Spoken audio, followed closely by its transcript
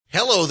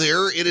Hello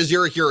there, it is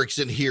Eric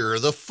Erickson here.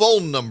 The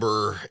phone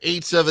number,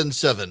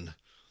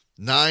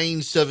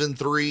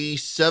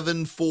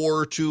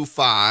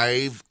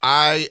 877-973-7425.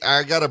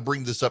 I got to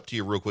bring this up to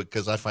you real quick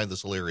because I find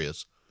this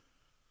hilarious.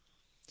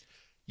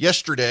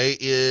 Yesterday,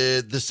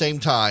 at the same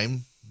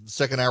time, the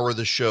second hour of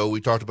the show,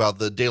 we talked about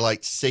the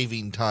daylight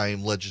saving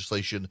time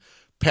legislation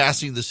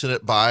passing the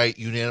Senate by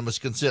unanimous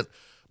consent.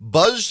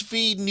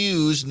 BuzzFeed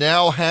News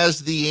now has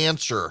the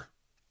answer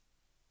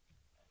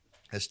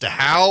as to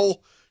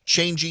how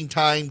changing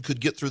time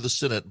could get through the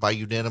Senate by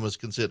unanimous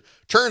consent.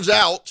 Turns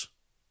out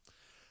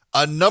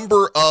a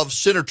number of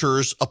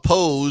senators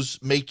oppose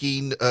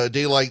making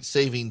daylight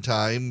saving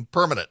time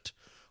permanent.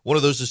 One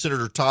of those is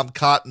Senator Tom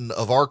Cotton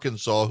of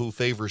Arkansas, who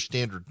favors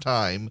standard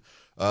time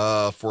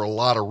for a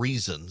lot of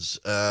reasons.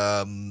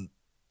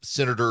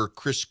 Senator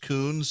Chris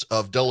Coons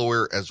of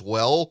Delaware as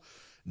well,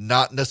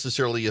 not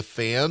necessarily a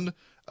fan.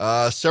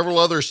 Several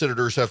other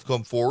senators have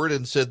come forward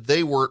and said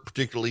they weren't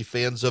particularly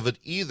fans of it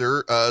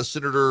either.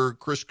 Senator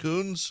Chris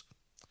Coons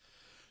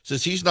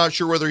says he's not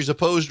sure whether he's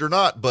opposed or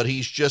not, but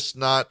he's just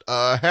not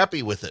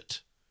happy with it,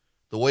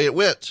 the way it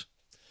went.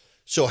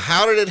 So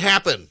how did it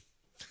happen?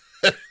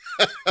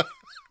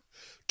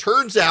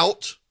 Turns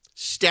out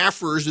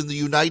staffers in the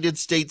United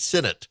States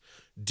Senate,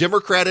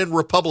 Democrat and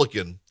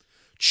Republican,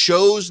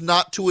 chose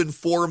not to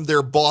inform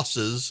their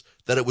bosses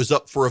that it was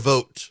up for a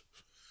vote.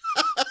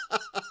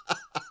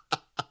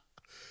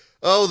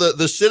 Oh,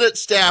 the Senate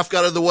staff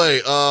got in the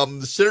way.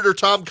 The Senator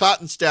Tom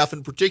Cotton's staff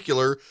in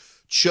particular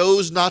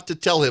chose not to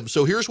tell him.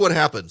 So here's what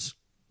happens.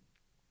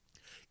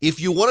 If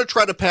you want to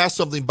try to pass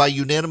something by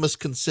unanimous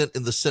consent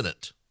in the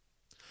Senate,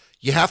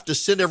 you have to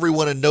send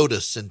everyone a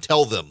notice and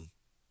tell them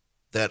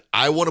that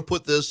I want to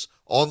put this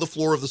on the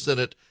floor of the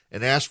Senate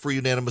and ask for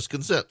unanimous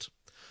consent.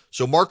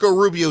 So Marco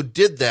Rubio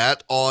did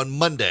that on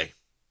Monday.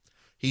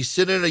 He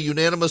sent in a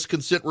unanimous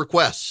consent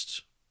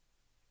request.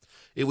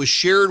 It was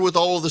shared with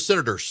all of the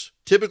senators.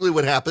 Typically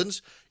what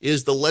happens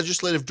is the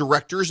legislative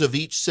directors of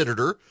each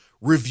senator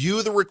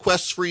review the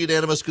requests for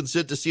unanimous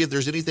consent to see if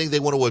there's anything they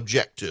want to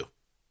object to.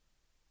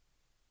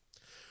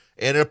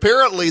 And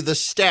apparently the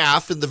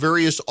staff in the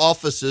various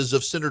offices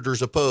of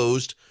senators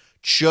opposed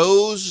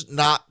chose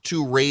not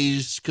to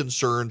raise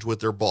concerns with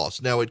their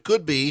boss. Now, it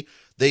could be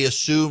they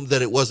assumed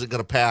that it wasn't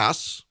going to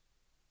pass,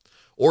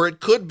 or it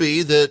could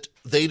be that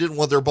they didn't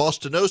want their boss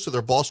to know, so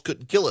their boss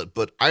couldn't kill it.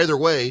 But either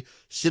way,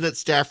 Senate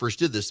staffers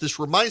did this. This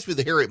reminds me of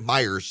the Harriet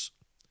Miers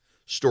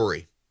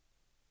story.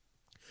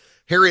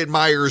 Harriet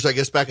Miers, I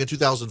guess back in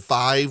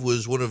 2005,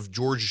 was one of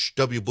George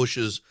W.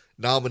 Bush's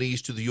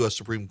nominees to the U.S.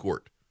 Supreme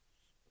Court.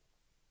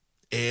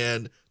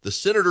 And the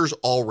senators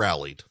all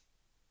rallied.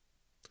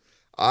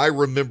 I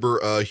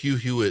remember Hugh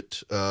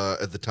Hewitt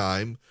at the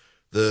time,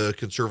 the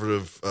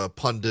conservative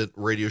pundit,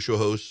 radio show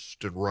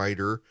host, and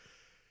writer.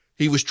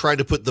 He was trying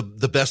to put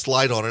the best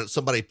light on it.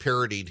 Somebody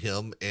parodied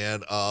him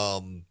and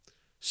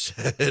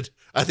said,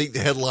 I think the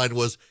headline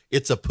was,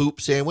 "It's a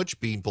poop sandwich,"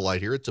 being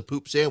polite here. It's a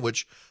poop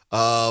sandwich,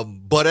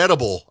 but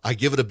edible. I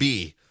give it a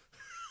B.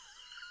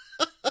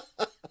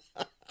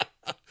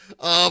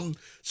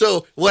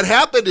 So what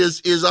happened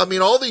is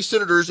all these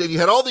senators, and you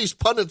had all these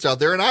pundits out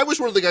there, and I was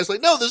one of the guys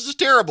like, no, this is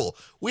terrible.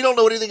 We don't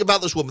know anything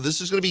about this woman.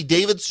 This is going to be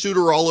David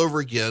Souter all over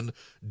again.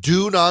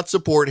 Do not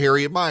support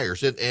Harriet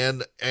Miers.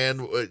 And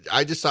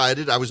I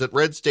decided, I was at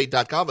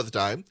redstate.com at the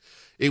time.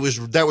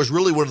 That was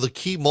really one of the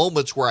key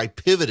moments where I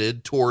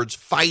pivoted towards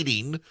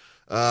fighting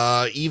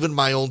even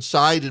my own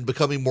side and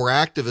becoming more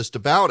activist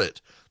about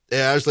it.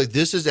 And I was like,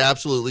 this is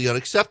absolutely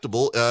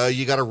unacceptable.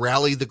 You got to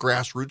rally the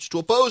grassroots to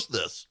oppose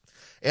this.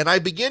 And I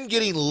began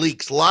getting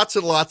leaks, lots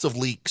and lots of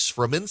leaks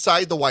from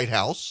inside the White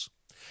House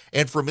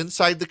and from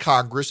inside the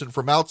Congress and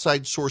from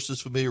outside sources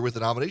familiar with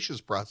the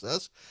nominations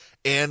process,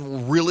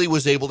 and really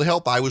was able to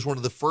help. I was one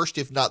of the first,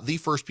 if not the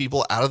first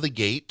people out of the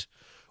gate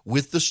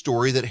with the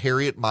story that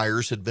Harriet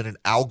Miers had been an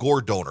Al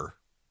Gore donor.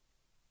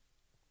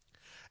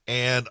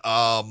 And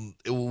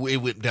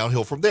it went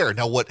downhill from there.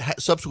 Now, what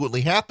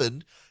subsequently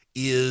happened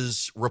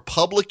is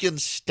Republican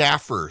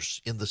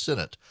staffers in the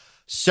Senate,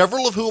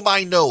 several of whom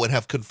I know and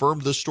have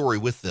confirmed this story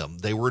with them,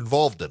 they were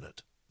involved in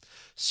it.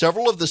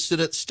 Several of the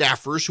Senate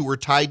staffers who were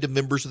tied to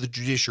members of the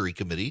Judiciary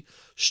Committee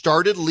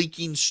started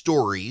leaking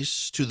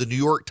stories to the New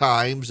York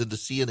Times and to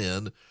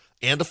CNN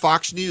and to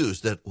Fox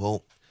News that,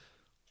 well,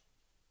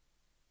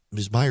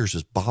 Ms. Miers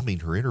is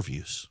bombing her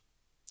interviews.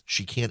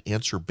 She can't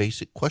answer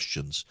basic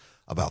questions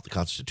about the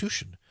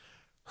Constitution.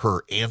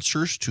 Her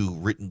answers to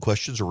written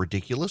questions are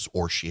ridiculous,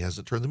 or she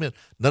hasn't turned them in.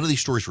 None of these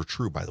stories were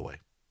true, by the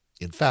way.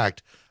 In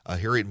fact,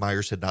 Harriet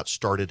Miers had not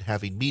started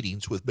having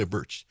meetings with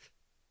members.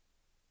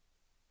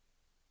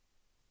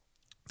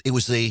 It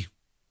was an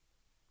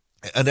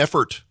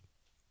effort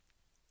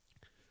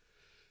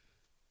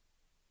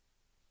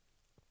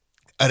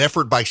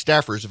by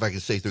staffers, if I can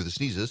say through the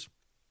sneezes,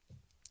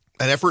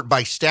 an effort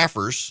by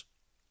staffers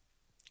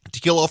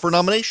to kill off her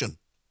nomination.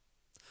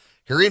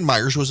 Harriet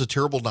Miers was a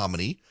terrible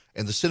nominee,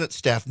 and the Senate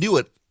staff knew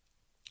it,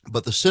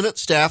 but the Senate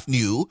staff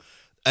knew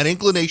an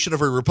inclination of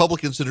her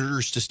Republican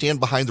senators to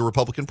stand behind the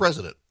Republican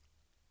president.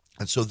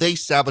 And so they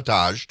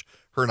sabotaged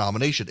her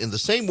nomination. In the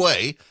same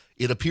way,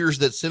 it appears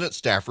that Senate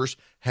staffers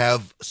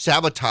have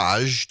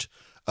sabotaged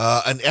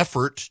an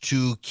effort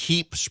to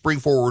keep Spring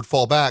Forward,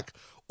 Fall Back,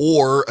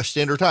 or a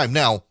standard time.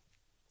 Now,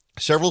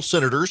 several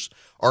senators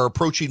are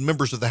approaching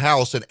members of the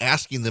House and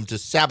asking them to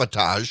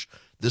sabotage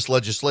this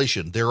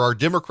legislation. There are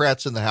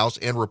Democrats in the House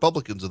and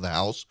Republicans in the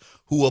House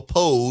who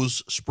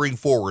oppose Spring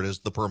Forward as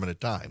the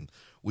permanent time.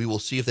 We will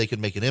see if they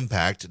can make an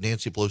impact.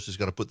 Nancy Pelosi is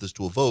going to put this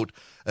to a vote.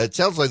 It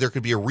sounds like there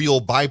could be a real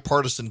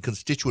bipartisan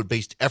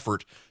constituent-based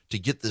effort to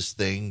get this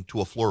thing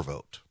to a floor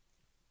vote.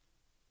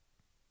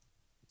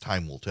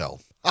 Time will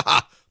tell.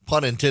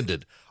 Pun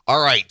intended.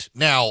 All right.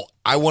 Now,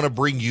 I want to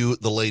bring you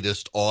the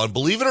latest on,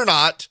 believe it or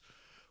not,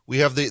 we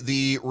have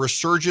the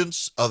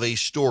resurgence of a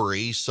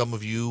story some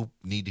of you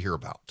need to hear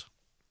about.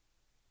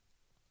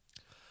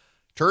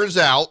 Turns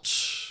out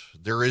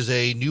there is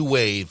a new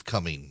wave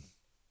coming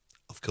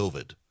of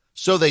COVID.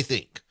 So they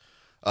think.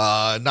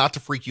 Not to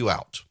freak you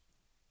out.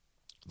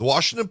 The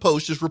Washington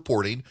Post is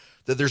reporting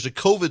that there's a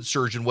COVID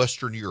surge in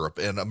Western Europe,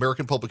 and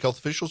American public health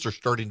officials are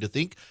starting to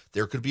think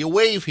there could be a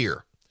wave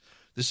here.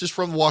 This is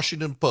from the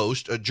Washington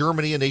Post.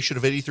 Germany, a nation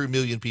of 83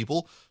 million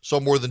people,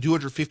 saw more than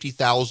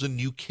 250,000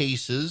 new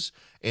cases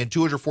and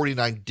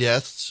 249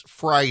 deaths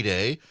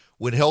Friday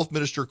when Health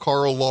Minister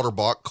Karl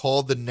Lauterbach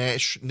called the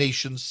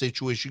nation's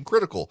situation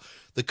critical.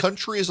 The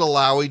country is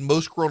allowing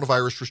most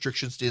coronavirus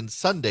restrictions to end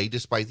Sunday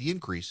despite the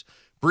increase.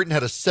 Britain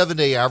had a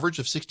 7-day average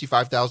of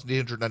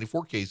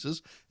 65,894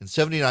 cases and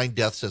 79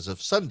 deaths as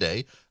of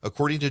Sunday,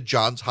 according to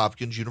Johns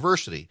Hopkins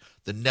University.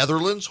 The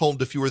Netherlands, home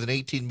to fewer than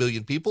 18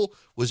 million people,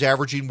 was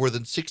averaging more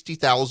than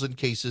 60,000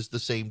 cases the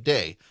same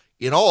day.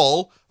 In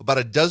all, about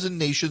a dozen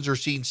nations are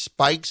seeing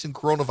spikes in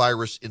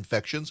coronavirus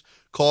infections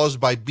caused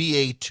by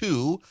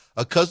BA2,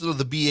 a cousin of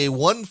the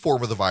BA1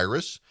 form of the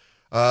virus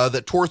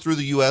that tore through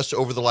the U.S.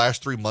 over the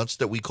last 3 months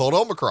that we called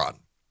Omicron.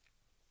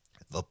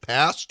 The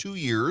past 2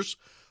 years,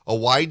 a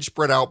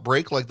widespread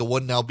outbreak like the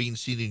one now being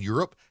seen in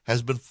Europe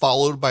has been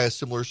followed by a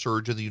similar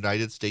surge in the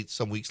United States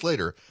some weeks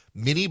later.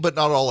 Many, but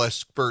not all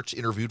experts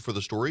interviewed for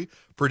the story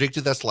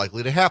predicted that's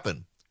likely to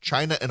happen.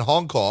 China and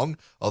Hong Kong,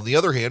 on the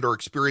other hand, are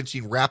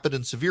experiencing rapid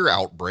and severe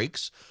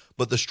outbreaks,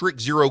 but the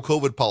strict zero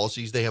COVID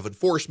policies they have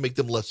enforced make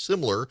them less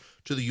similar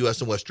to the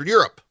U.S. and Western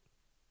Europe.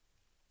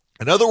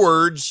 In other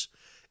words,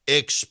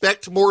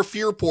 expect more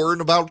fear porn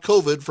about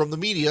COVID from the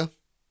media.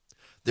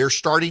 They're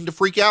starting to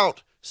freak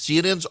out.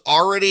 CNN's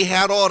already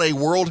had on a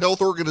World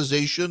Health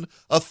Organization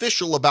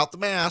official about the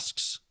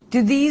masks.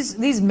 Do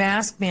these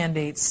mask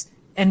mandates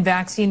and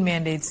vaccine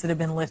mandates that have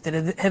been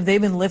lifted, have they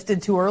been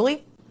lifted too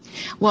early?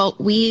 Well,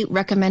 we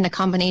recommend a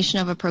combination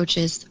of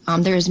approaches.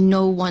 There is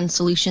no one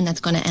solution that's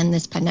going to end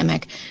this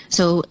pandemic.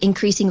 So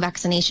increasing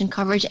vaccination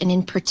coverage, and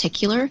in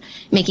particular,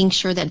 making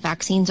sure that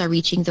vaccines are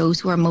reaching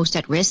those who are most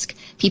at risk,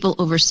 people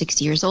over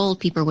 60 years old,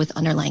 people with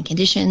underlying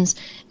conditions,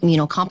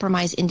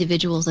 compromised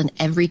individuals in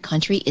every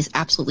country is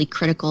absolutely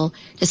critical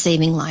to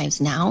saving lives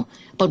now.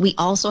 But we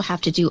also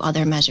have to do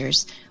other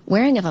measures.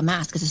 Wearing of a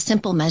mask is a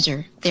simple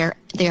measure.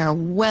 They are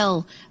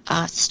well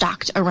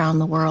stocked around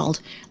the world.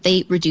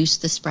 They reduce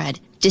the spread.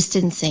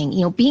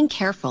 Distancing, being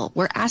careful.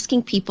 We're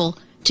asking people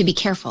to be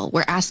careful.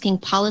 We're asking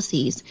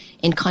policies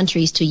in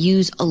countries to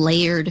use a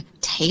layered,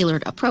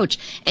 tailored approach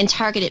and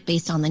target it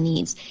based on the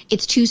needs.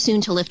 It's too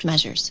soon to lift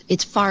measures.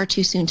 It's far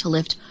too soon to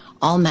lift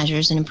all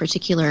measures, and in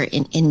particular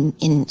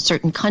in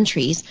certain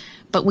countries.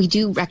 But we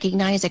do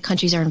recognize that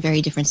countries are in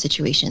very different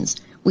situations.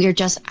 We are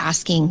just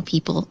asking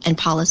people and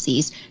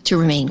policies to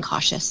remain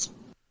cautious.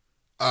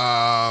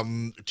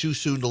 Too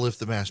soon to lift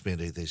the mask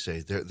mandate, they say.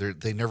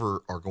 They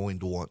never are going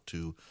to want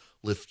to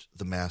lift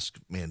the mask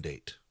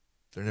mandate.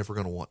 They're never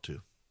going to want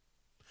to.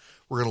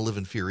 We're going to live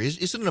in fear.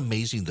 Isn't it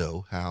amazing,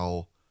 though,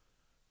 how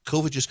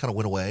COVID just kind of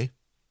went away?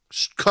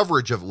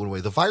 Coverage of it went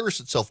away. The virus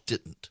itself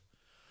didn't.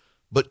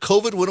 But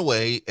COVID went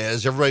away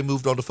as everybody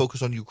moved on to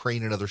focus on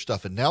Ukraine and other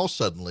stuff. And now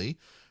suddenly,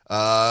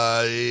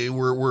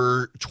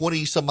 we're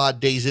 20 some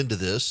odd days into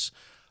this.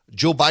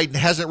 Joe Biden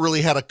hasn't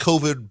really had a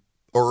COVID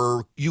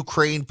or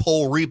Ukraine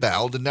poll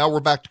rebound, and now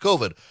we're back to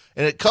COVID.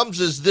 And it comes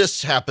as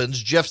this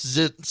happens. Jeff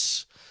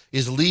Zients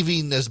is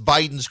leaving as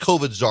Biden's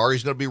COVID czar.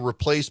 He's going to be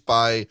replaced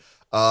by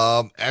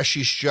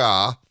Ashish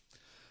Jha.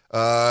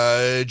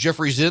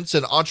 Jeffrey Zients,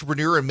 an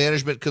entrepreneur and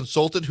management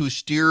consultant who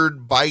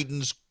steered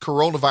Biden's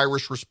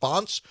coronavirus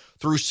response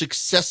through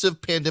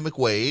successive pandemic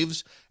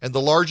waves and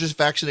the largest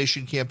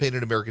vaccination campaign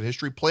in American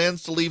history,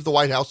 plans to leave the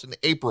White House in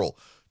April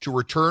to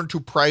return to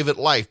private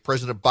life,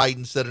 President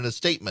Biden said in a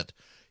statement.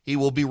 He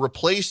will be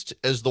replaced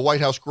as the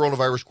White House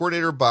coronavirus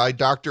coordinator by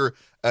Dr.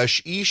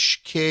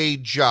 Ashish K.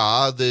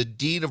 Jha, the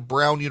dean of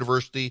Brown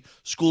University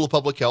School of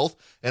Public Health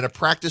and a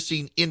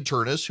practicing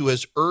internist who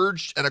has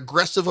urged an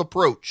aggressive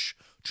approach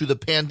to the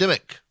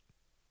pandemic.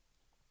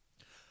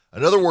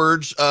 In other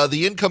words,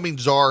 the incoming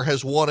czar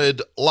has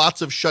wanted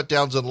lots of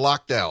shutdowns and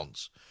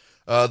lockdowns.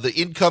 The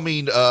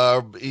incoming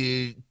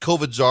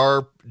COVID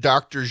czar,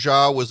 Dr.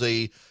 Jha, was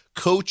a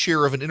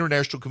co-chair of an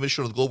international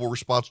commission on the global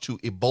response to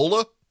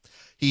Ebola.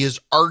 He has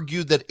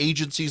argued that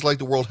agencies like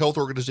the World Health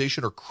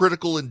Organization are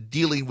critical in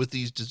dealing with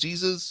these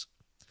diseases.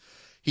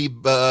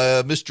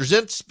 Mr.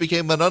 Zients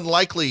became an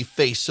unlikely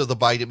face of the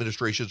Biden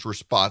administration's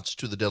response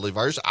to the deadly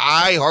virus.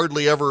 I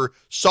hardly ever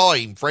saw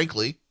him,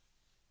 frankly.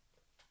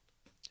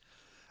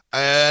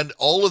 And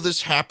all of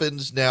this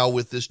happens now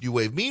with this new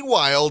wave.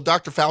 Meanwhile,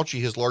 Dr.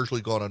 Fauci has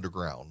largely gone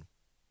underground.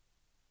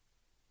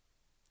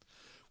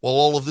 While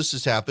all of this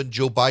has happened,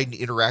 Joe Biden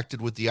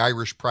interacted with the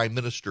Irish Prime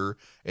Minister,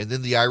 and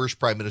then the Irish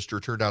Prime Minister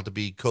turned out to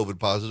be COVID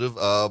positive.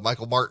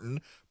 Michael Martin,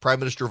 Prime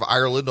Minister of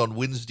Ireland, on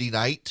Wednesday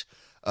night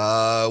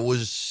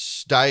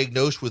was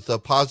diagnosed with a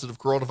positive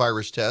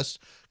coronavirus test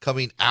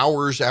coming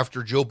hours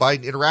after Joe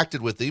Biden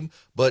interacted with him.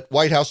 But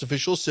White House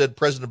officials said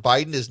President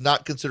Biden is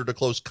not considered a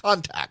close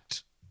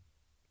contact.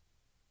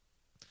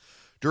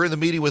 During the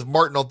meeting with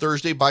Martin on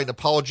Thursday, Biden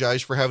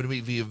apologized for having to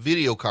meet via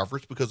video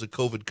conference because of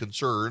COVID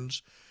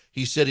concerns.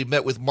 He said he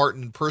met with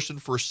Martin in person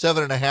for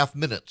 7.5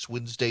 minutes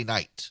Wednesday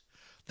night.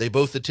 They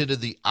both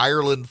attended the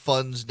Ireland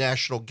Fund's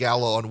National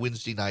Gala on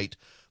Wednesday night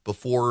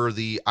before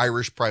the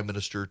Irish Prime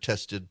Minister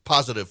tested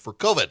positive for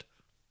COVID.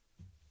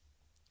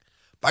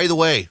 By the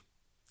way,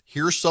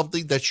 here's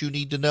something that you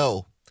need to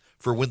know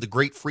for when the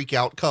great freak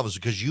out comes,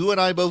 because you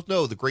and I both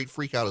know the great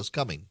freak out is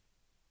coming.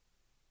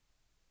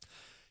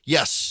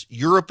 Yes,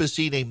 Europe has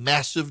seen a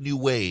massive new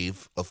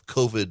wave of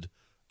COVID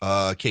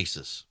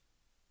cases.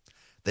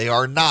 They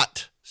are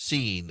not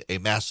seeing a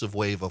massive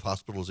wave of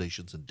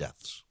hospitalizations and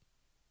deaths.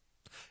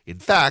 In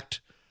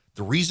fact,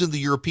 the reason the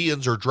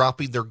Europeans are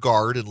dropping their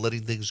guard and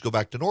letting things go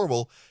back to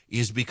normal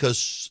is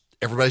because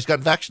everybody's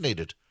gotten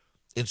vaccinated.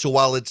 And so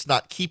while it's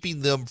not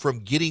keeping them from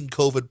getting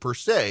COVID per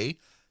se,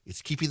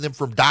 it's keeping them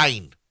from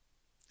dying.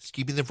 It's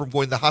keeping them from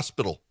going to the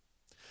hospital.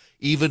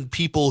 Even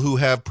people who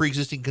have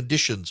pre-existing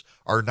conditions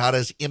are not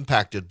as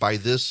impacted by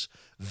this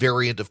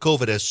variant of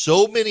COVID as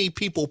so many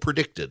people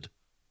predicted.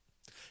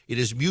 It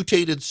has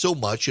mutated so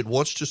much, it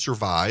wants to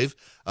survive,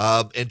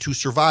 and to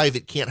survive,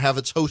 it can't have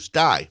its host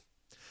die.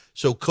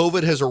 So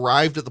COVID has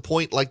arrived at the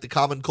point like the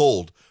common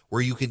cold,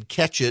 where you can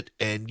catch it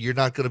and you're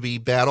not going to be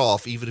bad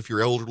off, even if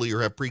you're elderly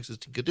or have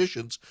pre-existing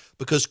conditions,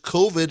 because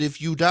COVID,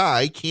 if you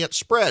die, can't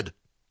spread.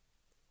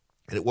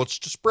 And it wants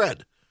to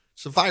spread.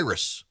 It's a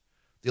virus.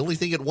 The only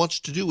thing it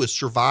wants to do is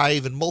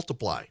survive and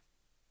multiply.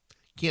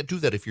 You can't do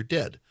that if you're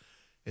dead.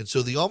 And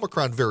so the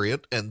Omicron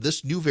variant and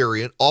this new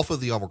variant off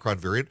of the Omicron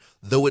variant,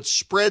 though it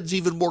spreads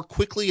even more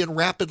quickly and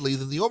rapidly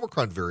than the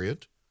Omicron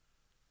variant,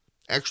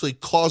 actually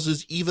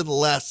causes even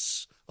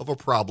less of a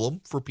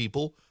problem for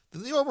people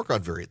than the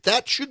Omicron variant.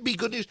 That should be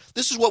good news.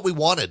 This is what we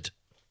wanted.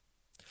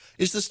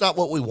 Is this not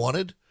what we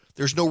wanted?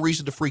 There's no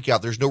reason to freak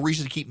out. There's no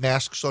reason to keep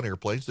masks on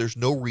airplanes. There's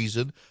no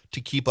reason to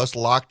keep us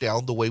locked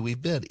down the way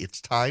we've been. It's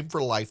time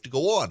for life to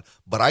go on.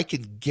 But I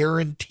can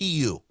guarantee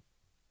you,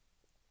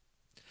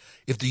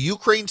 if the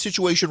Ukraine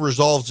situation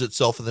resolves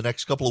itself in the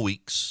next couple of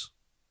weeks,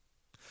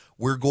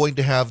 we're going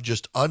to have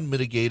just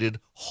unmitigated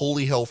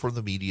holy hell from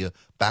the media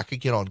back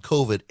again on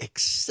COVID,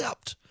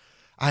 except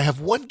I have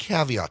one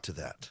caveat to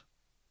that.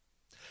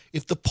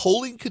 If the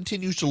polling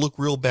continues to look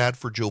real bad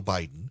for Joe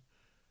Biden,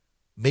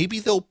 maybe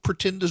they'll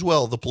pretend as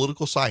well the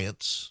political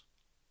science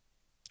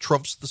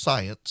trumps the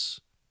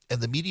science, and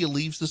the media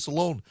leaves this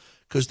alone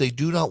because they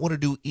do not want to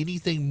do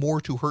anything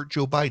more to hurt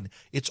Joe Biden.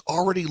 It's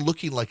already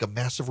looking like a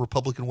massive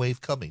Republican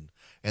wave coming,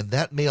 and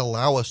that may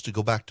allow us to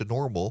go back to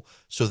normal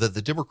so that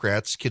the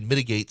Democrats can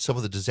mitigate some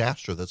of the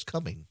disaster that's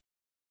coming.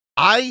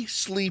 I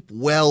sleep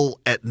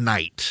well at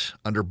night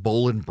under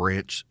Boll and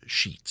Branch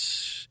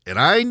sheets, and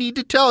I need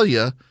to tell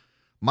you,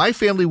 my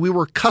family, we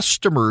were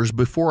customers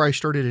before I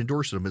started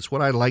endorsing them. It's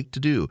what I like to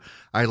do.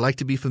 I like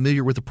to be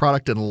familiar with the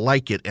product and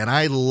like it, and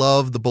I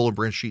love the Boll and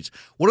Branch sheets.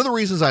 One of the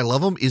reasons I love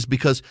them is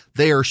because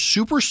they are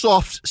super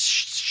soft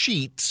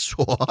sheets.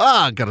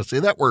 Got to say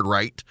that word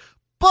right.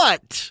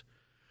 But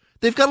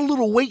they've got a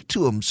little weight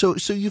to them, so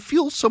you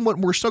feel somewhat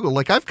more snuggled.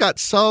 Like I've got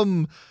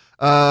some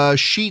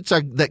sheets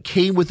that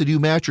came with the new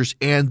mattress,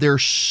 and they're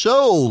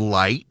so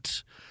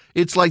light.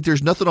 It's like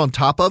there's nothing on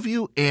top of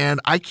you, and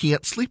I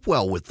can't sleep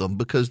well with them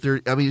because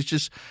it's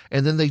just,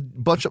 and then they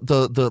bunch up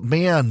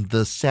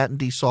the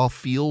satiny soft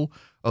feel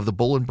of the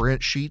Boll and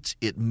Branch sheets.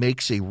 It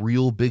makes a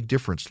real big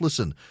difference.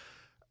 Listen,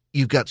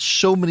 you've got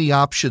so many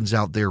options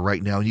out there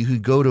right now. You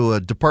can go to a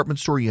department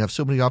store, you have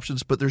so many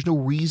options, but there's no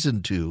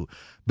reason to,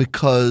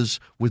 because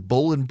with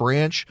Boll and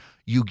Branch,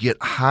 you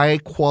get high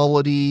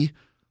quality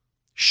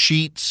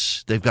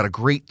sheets. They've got a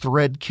great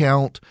thread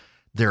count.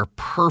 They're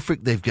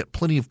perfect. They've got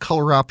plenty of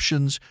color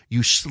options.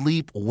 You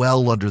sleep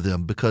well under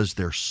them because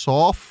they're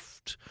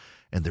soft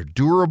and they're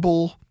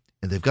durable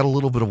and they've got a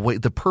little bit of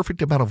weight, the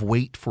perfect amount of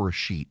weight for a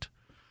sheet.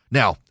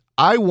 Now,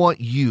 I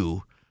want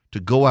you to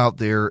go out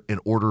there and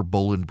order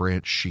Boll and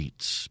Branch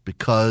sheets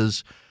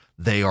because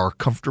they are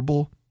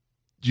comfortable.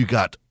 They're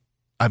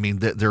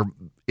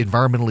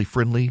environmentally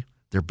friendly.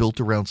 They're built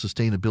around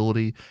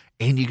sustainability,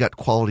 and you got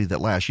quality that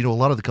lasts. A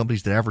lot of the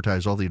companies that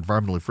advertise all the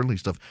environmentally friendly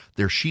stuff,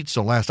 their sheets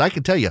don't last. I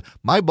can tell you,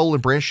 my Boll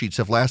and Branch sheets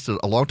have lasted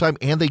a long time,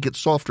 and they get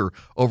softer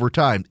over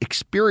time.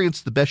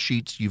 Experience the best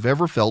sheets you've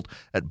ever felt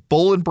at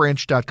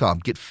bollandbranch.com.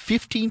 Get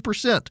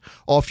 15%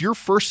 off your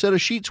first set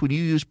of sheets when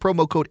you use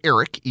promo code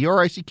ERIC,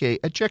 E-R-I-C-K,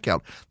 at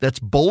checkout. That's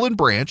Boll and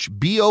Branch,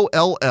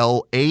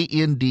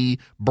 B-O-L-L-A-N-D,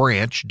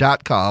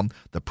 branch.com.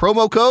 The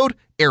promo code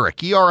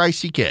ERIC,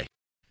 E-R-I-C-K.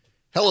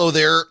 Hello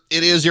there.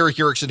 It is Eric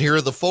Erickson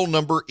here. The phone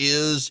number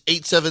is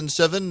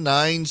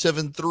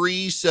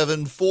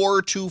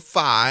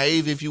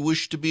 877-973-7425 if you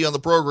wish to be on the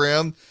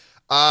program.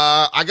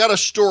 I got a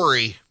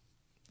story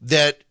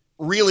that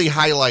really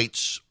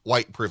highlights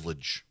white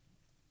privilege.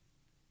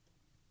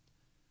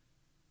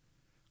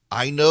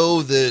 I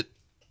know that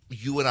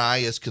you and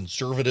I, as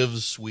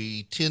conservatives,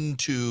 we tend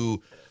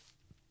to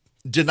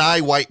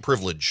deny white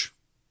privilege.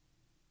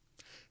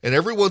 And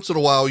every once in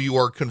a while, you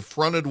are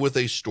confronted with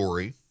a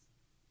story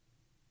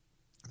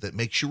that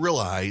makes you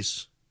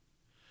realize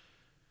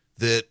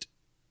that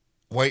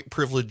white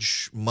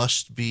privilege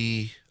must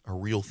be a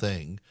real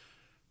thing,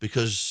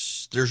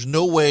 because there's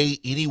no way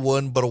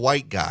anyone but a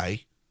white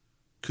guy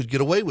could get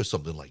away with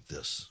something like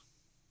this.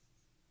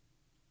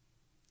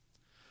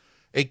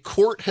 A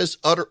court has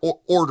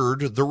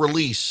ordered the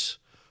release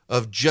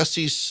of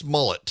Jussie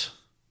Smollett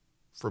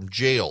from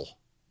jail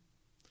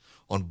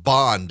on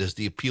bond as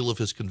the appeal of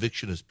his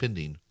conviction is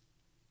pending.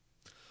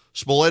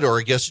 Smollett, or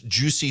I guess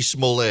Juicy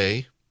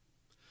Smollett,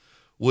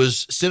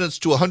 was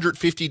sentenced to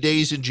 150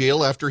 days in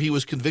jail after he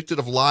was convicted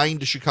of lying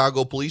to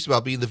Chicago police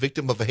about being the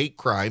victim of a hate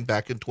crime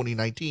back in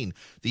 2019.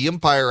 The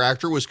Empire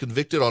actor was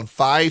convicted on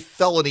 5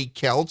 felony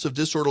counts of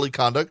disorderly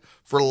conduct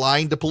for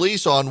lying to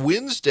police. On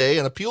Wednesday,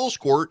 an appeals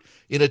court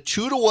in a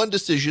 2-1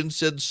 decision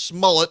said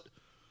Smollett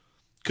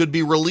could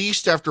be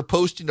released after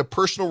posting a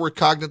personal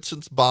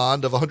recognizance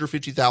bond of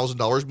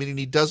 $150,000, meaning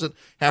he doesn't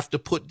have to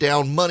put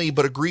down money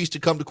but agrees to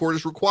come to court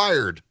as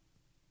required.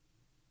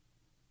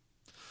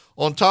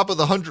 On top of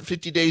the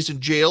 150 days in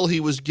jail, he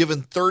was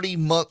given 30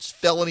 months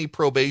felony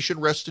probation,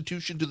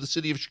 restitution to the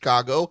city of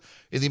Chicago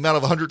in the amount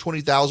of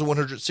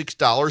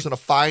 $120,106, and a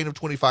fine of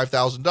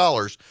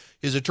 $25,000.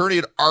 His attorney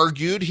had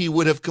argued he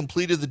would have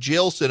completed the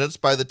jail sentence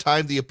by the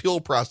time the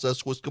appeal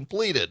process was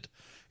completed,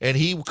 and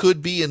he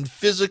could be in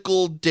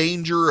physical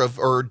danger of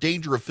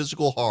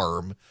physical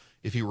harm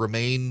if he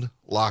remained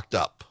locked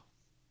up.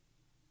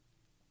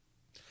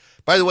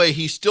 By the way,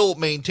 he still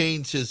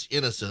maintains his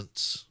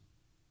innocence.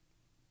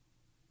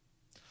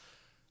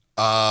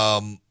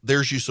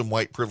 There's you some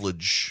white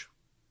privilege,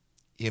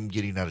 him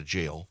getting out of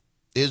jail.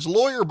 His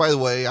lawyer, by the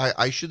way,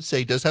 I should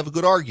say, does have a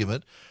good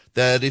argument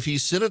that if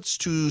he's sentenced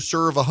to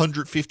serve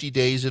 150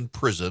 days in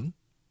prison,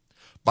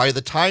 by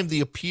the time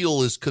the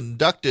appeal is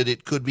conducted,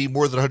 it could be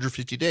more than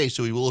 150 days,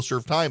 so he will have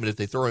served time, and if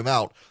they throw him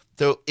out.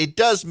 So it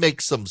does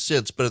make some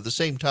sense, but at the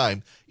same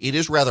time, it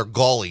is rather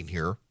galling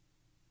here.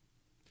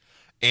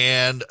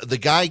 And the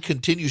guy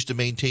continues to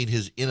maintain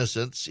his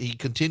innocence. He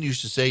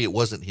continues to say it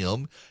wasn't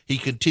him. He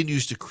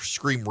continues to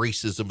scream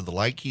racism and the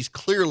like. He's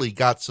clearly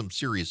got some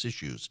serious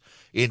issues.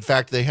 In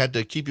fact, they had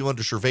to keep him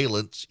under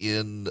surveillance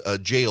in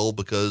jail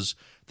because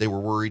they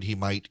were worried he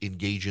might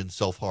engage in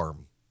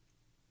self-harm.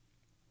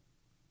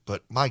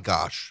 But my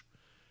gosh,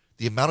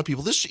 the amount of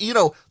people, this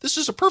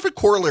is a perfect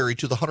corollary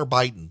to the Hunter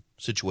Biden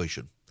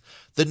situation.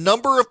 The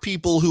number of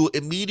people who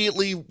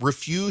immediately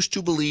refused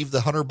to believe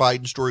the Hunter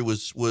Biden story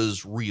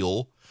was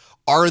real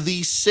are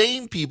the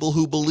same people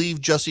who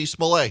believe Jussie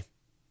Smollett,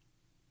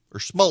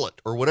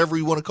 or whatever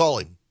you want to call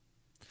him.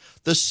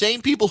 The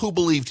same people who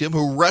believed him,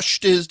 who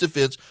rushed to his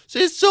defense,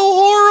 say it's so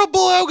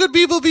horrible. How could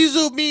people be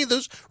so mean?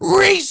 Those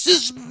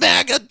racist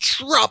MAGA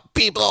Trump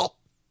people.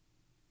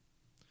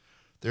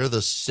 They're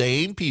the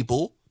same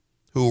people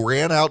who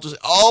ran out to say,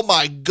 oh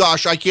my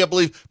gosh, I can't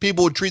believe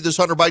people would treat this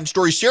Hunter Biden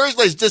story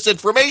seriously. It's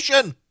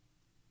disinformation.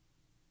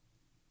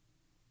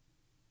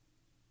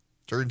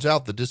 Turns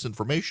out the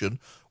disinformation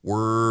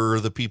were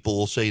the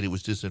people saying it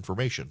was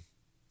disinformation.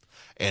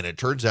 And it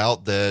turns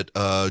out that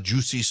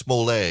Juicy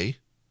Smollett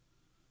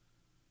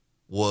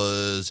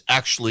was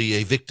actually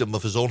a victim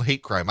of his own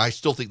hate crime. I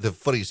still think the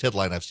funniest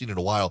headline I've seen in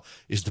a while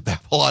is the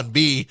Babylon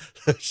Bee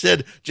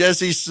said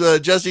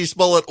Jussie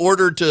Smollett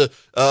ordered to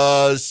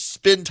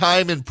spend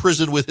time in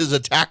prison with his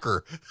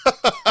attacker,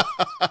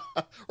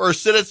 or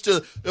sentenced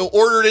to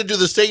ordered into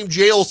the same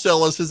jail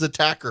cell as his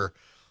attacker.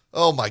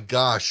 Oh my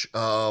gosh!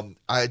 The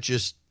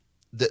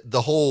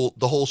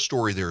whole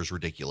story there is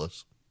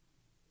ridiculous.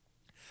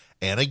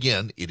 And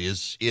again, it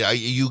is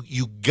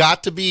you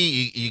got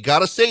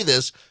to say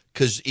this,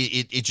 because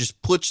it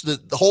just puts the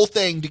whole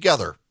thing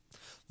together.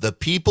 The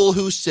people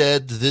who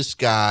said this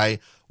guy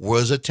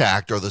was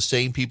attacked are the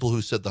same people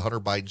who said the Hunter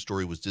Biden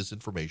story was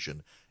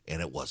disinformation,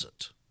 and it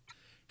wasn't.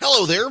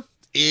 Hello there.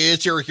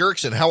 It's Eric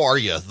Erickson. How are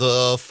you?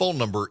 The phone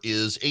number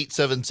is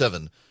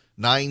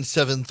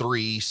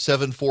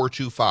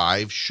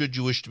 877-973-7425, should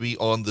you wish to be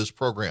on this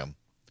program.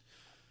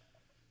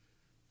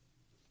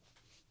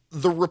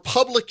 The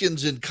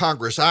Republicans in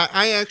Congress,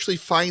 I actually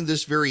find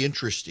this very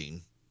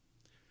interesting.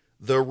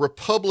 the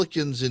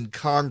Republicans in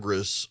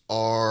Congress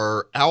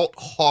are out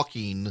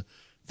hawking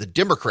the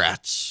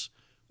Democrats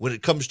when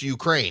it comes to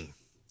Ukraine.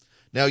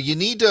 Now, you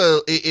need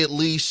to at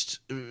least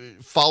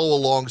follow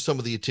along some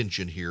of the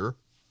attention here.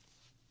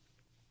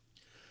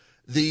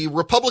 The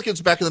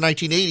Republicans back in the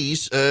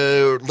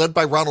 1980s, led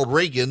by Ronald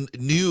Reagan,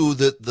 knew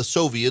that the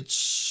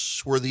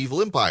Soviets were the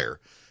evil empire.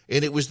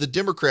 And it was the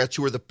Democrats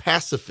who were the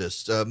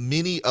pacifists.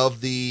 Many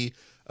of the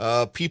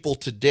people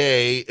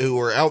today who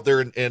are out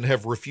there and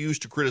have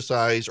refused to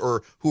criticize,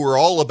 or who are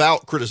all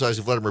about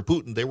criticizing Vladimir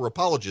Putin, they were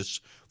apologists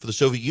for the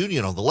Soviet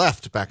Union on the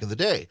left back in the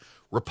day.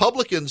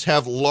 Republicans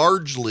have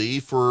largely,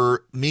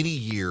 for many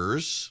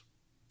years,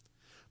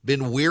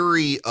 been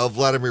wary of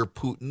Vladimir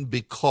Putin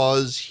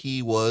because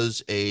he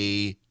was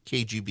a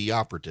KGB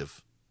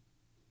operative.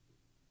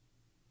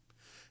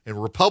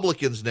 And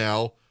Republicans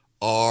now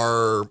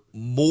are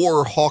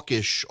more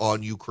hawkish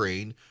on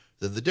Ukraine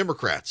than the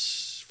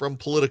Democrats. From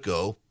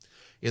Politico,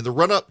 in the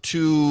run-up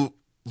to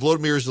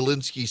Volodymyr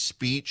Zelensky's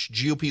speech,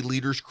 GOP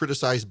leaders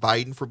criticized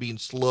Biden for being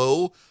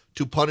slow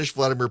to punish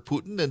Vladimir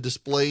Putin and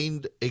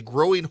displayed a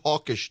growing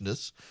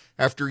hawkishness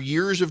after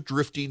years of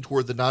drifting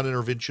toward the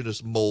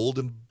non-interventionist mold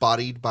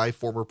embodied by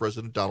former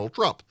President Donald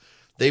Trump.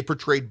 They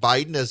portrayed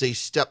Biden as a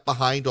step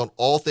behind on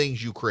all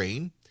things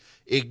Ukraine,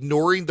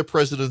 ignoring the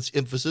president's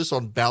emphasis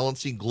on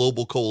balancing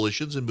global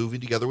coalitions and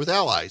moving together with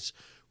allies.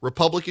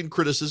 Republican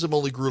criticism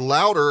only grew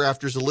louder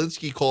after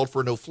Zelensky called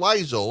for a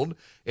no-fly zone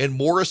and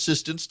more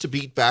assistance to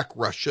beat back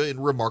Russia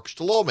in remarks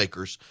to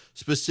lawmakers,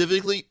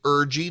 specifically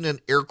urging an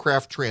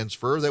aircraft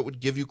transfer that would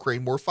give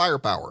Ukraine more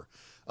firepower.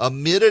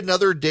 Amid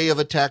another day of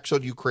attacks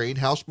on Ukraine,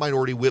 House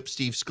Minority Whip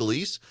Steve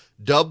Scalise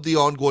dubbed the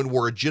ongoing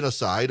war a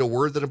genocide, a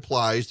word that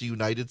implies the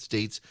United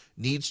States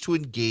needs to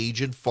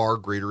engage in far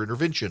greater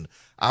intervention.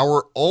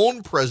 Our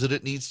own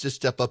president needs to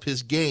step up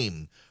his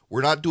game.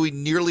 We're not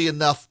doing nearly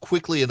enough,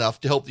 quickly enough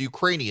to help the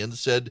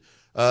Ukrainians, said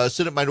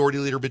Senate Minority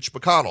Leader Mitch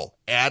McConnell,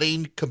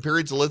 adding,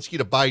 comparing Zelensky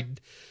to Biden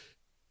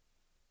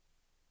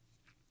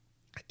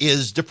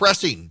is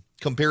depressing.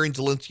 Comparing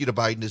Zelensky to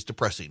Biden is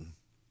depressing.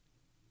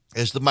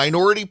 As the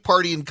minority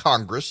party in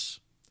Congress,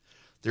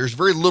 there's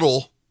very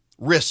little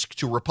risk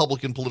to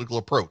Republican political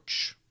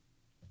approach.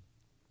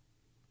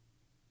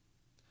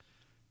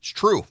 It's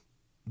true.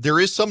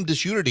 There is some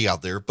disunity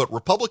out there, but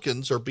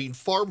Republicans are being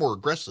far more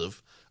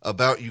aggressive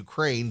about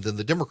Ukraine than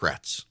the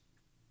Democrats.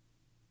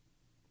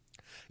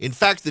 In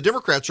fact, the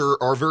Democrats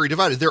are very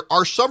divided. There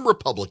are some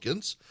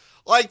Republicans,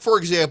 like, for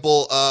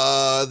example,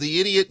 the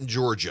idiot in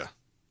Georgia,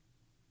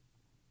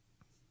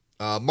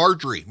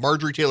 Marjorie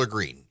Taylor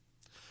Greene.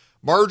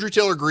 Marjorie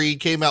Taylor Greene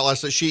came out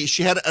last night.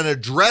 She had an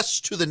address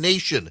to the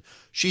nation.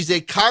 She's a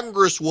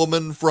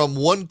congresswoman from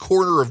one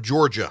corner of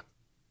Georgia.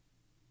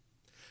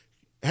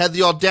 Had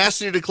the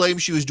audacity to claim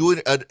she was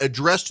doing an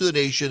address to the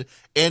nation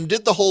and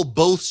did the whole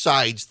both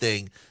sides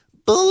thing.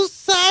 Both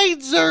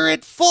sides are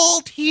at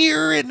fault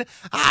here, and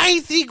I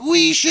think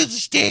we should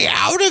stay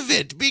out of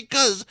it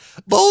because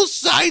both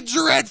sides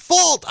are at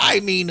fault.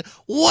 I mean,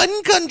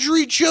 one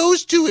country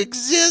chose to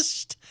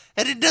exist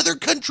and another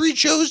country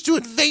chose to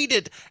invade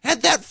it.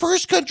 Had that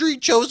first country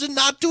chosen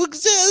not to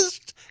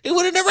exist, it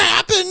would have never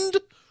happened.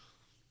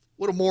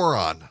 What a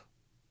moron.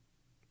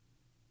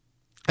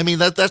 I mean,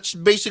 that's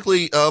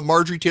basically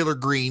Marjorie Taylor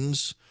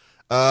Greene's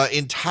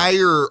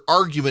entire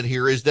argument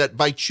here is that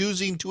by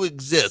choosing to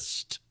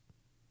exist,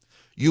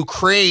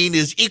 Ukraine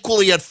is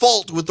equally at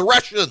fault with the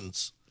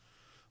Russians.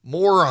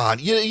 Moron.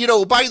 You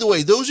know, by the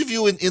way, those of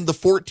you in the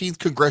 14th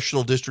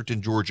Congressional District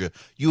in Georgia,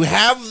 you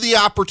have the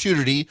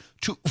opportunity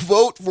to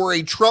vote for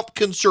a Trump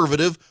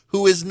conservative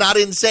who is not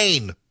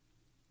insane.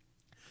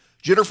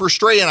 Jennifer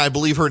Strahan, I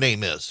believe her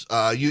name is.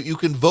 You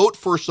can vote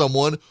for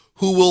someone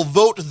who will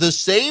vote the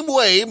same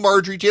way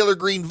Marjorie Taylor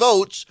Greene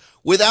votes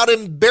without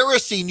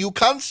embarrassing you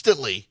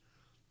constantly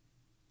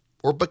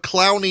or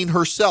beclowning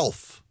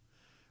herself.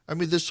 I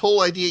mean, this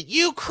whole idea,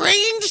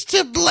 Ukraine's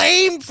to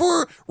blame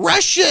for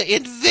Russia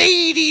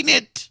invading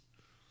it.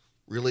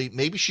 Really?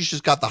 Maybe she's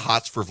just got the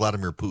hots for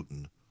Vladimir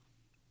Putin.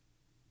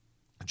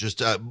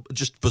 Just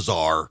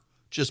bizarre.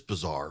 Just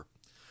bizarre.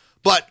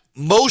 But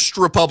most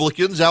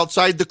Republicans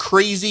outside the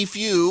crazy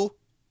few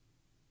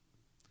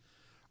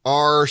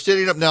are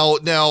standing up now.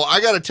 Now,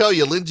 I got to tell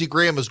you, Lindsey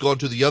Graham has gone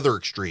to the other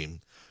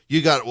extreme.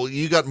 You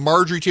got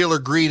Marjorie Taylor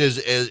Greene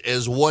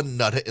as one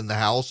nut in the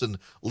House, and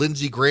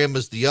Lindsey Graham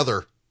is the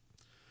other.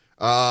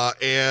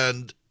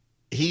 And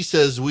he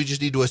says we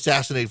just need to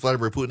assassinate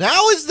Vladimir Putin.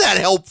 How is that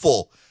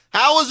helpful?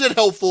 How is it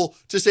helpful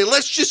to say,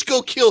 let's just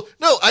go kill?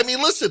 No, I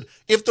mean, listen,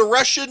 if the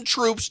Russian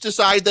troops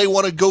decide they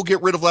want to go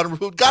get rid of Vladimir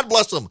Putin, God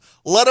bless them.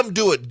 Let them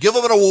do it. Give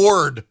them an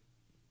award.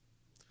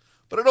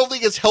 But I don't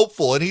think it's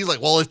helpful. And he's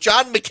like, well, if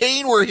John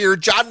McCain were here,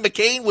 John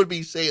McCain would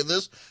be saying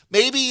this.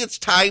 Maybe it's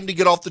time to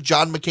get off the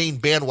John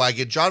McCain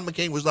bandwagon. John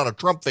McCain was not a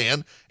Trump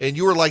fan, and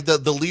you were like the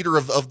leader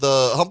of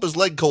the Hump His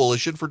Leg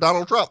coalition for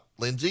Donald Trump.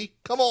 Lindsey,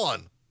 come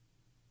on.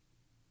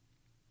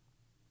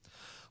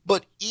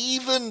 But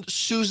even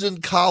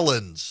Susan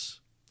Collins,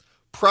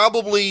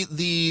 probably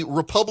the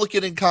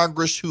Republican in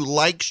Congress who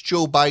likes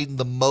Joe Biden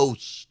the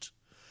most,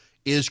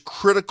 is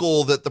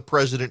critical that the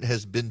president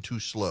has been too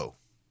slow.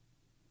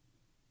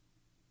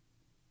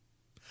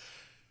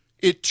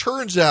 It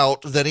turns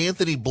out that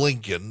Anthony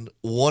Blinken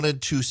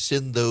wanted to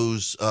send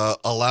those,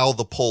 allow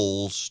the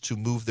Poles to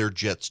move their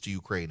jets to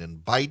Ukraine,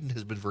 and Biden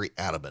has been very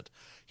adamant.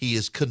 He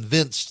is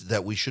convinced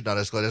that we should not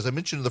escalate. As I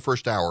mentioned in the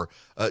first hour,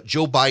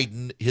 Joe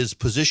Biden, his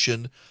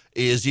position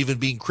is even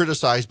being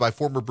criticized by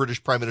former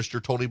British Prime Minister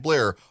Tony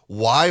Blair.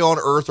 Why on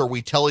earth are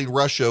we telling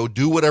Russia,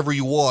 do whatever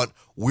you want,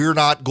 we're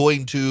not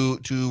going to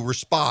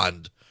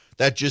respond?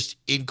 That just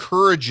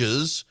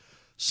encourages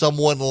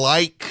someone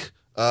like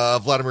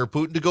Vladimir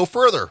Putin to go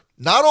further.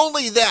 Not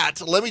only that,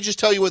 let me just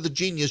tell you what the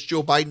genius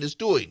Joe Biden is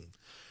doing.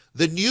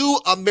 The new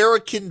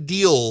American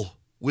deal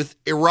with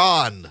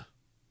Iran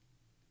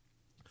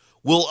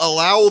will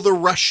allow the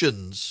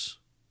Russians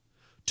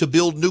to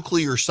build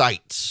nuclear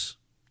sites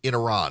in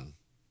Iran.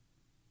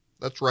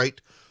 That's right.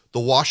 The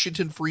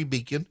Washington Free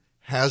Beacon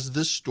has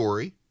this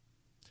story.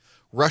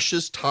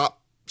 Russia's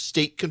top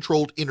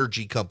state-controlled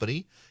energy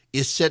company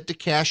is set to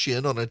cash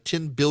in on a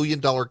 $10 billion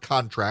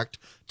contract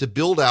to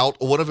build out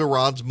one of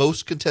Iran's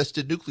most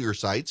contested nuclear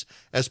sites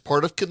as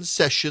part of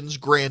concessions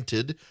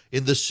granted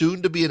in the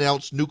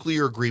soon-to-be-announced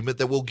nuclear agreement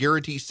that will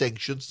guarantee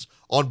sanctions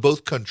on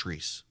both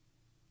countries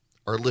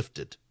are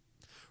lifted.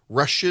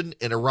 Russian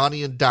and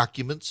Iranian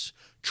documents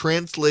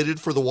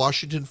translated for the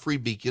Washington Free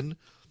Beacon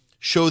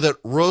show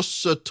that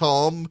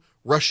Rosatom,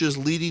 Russia's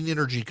leading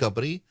energy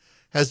company,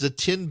 has a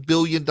 $10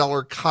 billion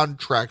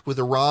contract with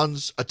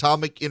Iran's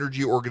Atomic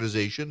Energy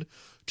Organization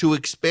to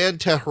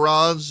expand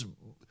Tehran's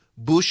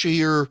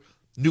Bushehr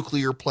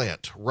nuclear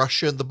plant.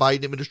 Russia and the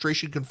Biden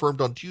administration confirmed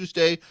on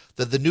Tuesday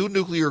that the new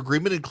nuclear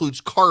agreement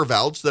includes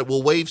carve-outs that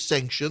will waive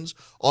sanctions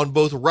on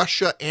both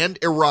Russia and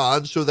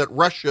Iran so that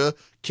Russia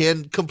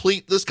can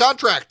complete this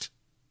contract.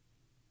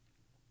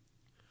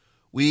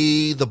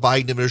 We, the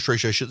Biden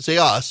administration, I shouldn't say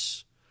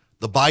us,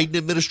 the Biden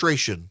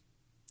administration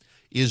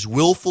is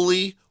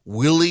willingly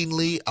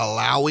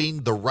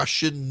allowing the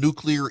Russian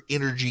nuclear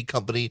energy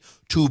company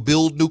to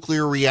build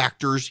nuclear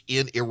reactors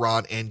in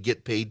Iran and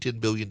get paid $10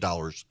 billion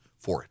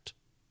for it.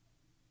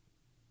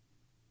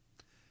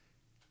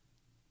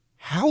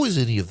 How is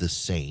any of this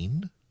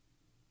sane?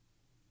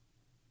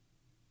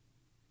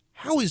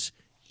 How is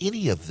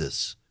any of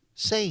this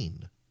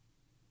sane?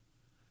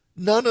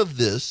 None of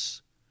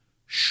this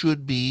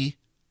should be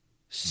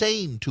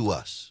sane to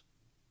us.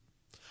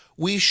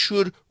 We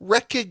should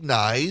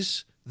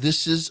recognize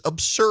this is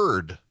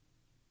absurd.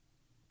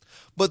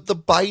 But the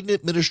Biden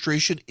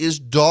administration is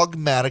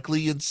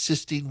dogmatically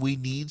insisting we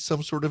need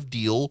some sort of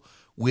deal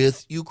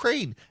with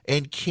Ukraine.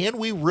 And can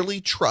we really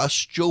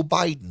trust Joe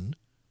Biden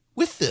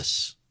with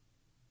this?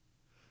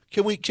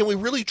 Can we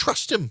really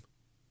trust him?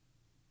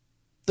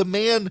 The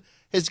man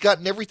has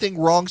gotten everything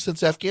wrong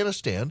since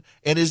Afghanistan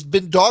and has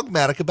been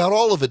dogmatic about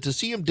all of it. To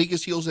see him dig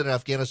his heels in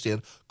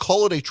Afghanistan,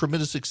 call it a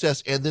tremendous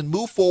success, and then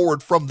move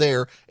forward from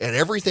there, and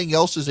everything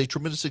else is a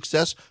tremendous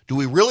success. Do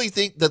we really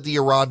think that the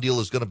Iran deal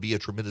is going to be a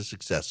tremendous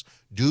success?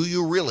 Do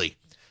you really?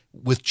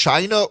 With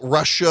China,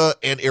 Russia,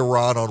 and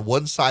Iran on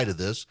one side of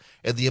this,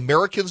 and the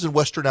Americans and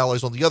Western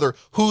allies on the other,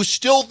 who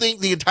still think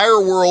the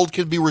entire world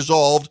can be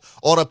resolved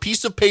on a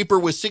piece of paper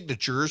with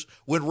signatures,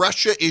 when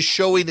Russia is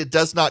showing it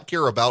does not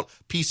care about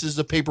pieces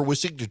of paper with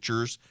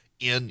signatures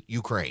in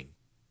Ukraine.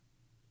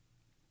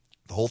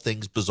 The whole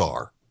thing's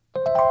bizarre.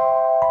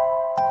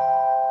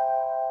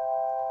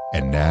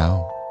 And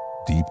now,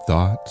 Deep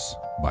Thoughts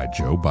by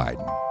Joe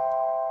Biden.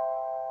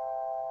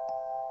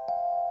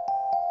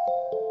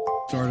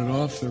 Started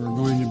off, there were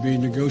going to be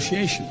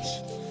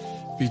negotiations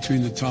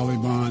between the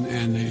Taliban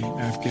and the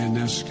Afghan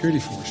National Security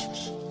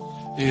Forces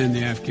and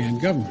the Afghan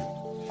government.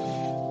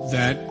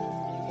 That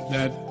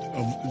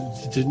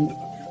didn't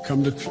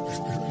come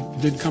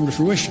to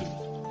fruition.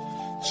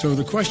 So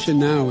the question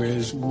now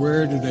is,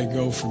 where do they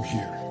go from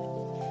here?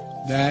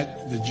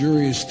 That the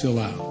jury is still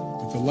out.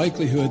 But the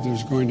likelihood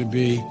there's going to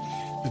be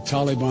the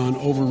Taliban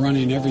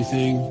overrunning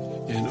everything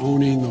and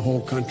owning the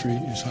whole country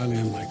is highly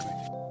unlikely.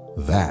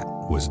 That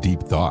was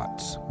Deep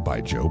Thoughts by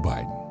Joe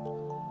Biden.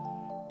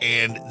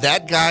 And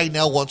that guy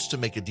now wants to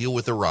make a deal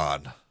with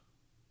Iran.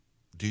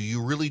 Do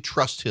you really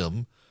trust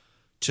him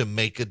to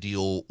make a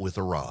deal with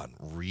Iran?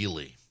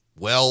 Really?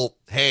 Well,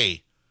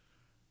 hey,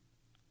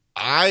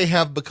 I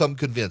have become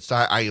convinced.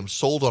 I am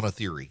sold on a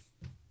theory.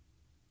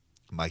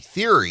 My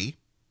theory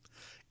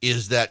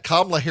is that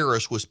Kamala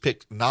Harris was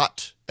picked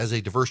not as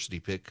a diversity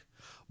pick,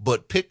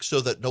 but picked so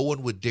that no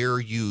one would dare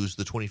use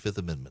the 25th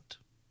Amendment.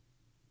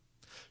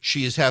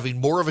 She is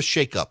having more of a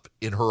shakeup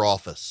in her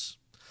office.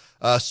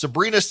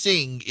 Sabrina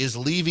Singh is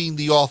leaving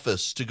the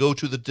office to go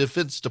to the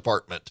Defense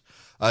Department.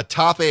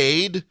 Top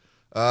aide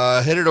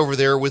headed over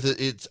there with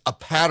it's a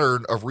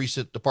pattern of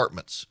recent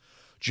departments.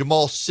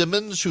 Jamal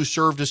Simmons, who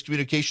served as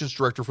communications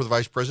director for the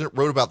vice president,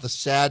 wrote about the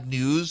sad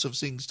news of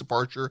Singh's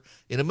departure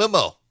in a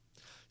memo.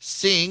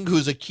 Singh,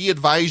 who's a key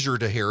advisor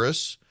to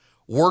Harris,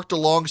 worked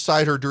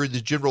alongside her during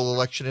the general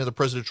election and the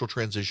presidential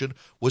transition,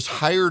 was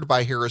hired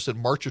by Harris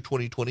in March of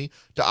 2020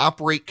 to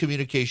operate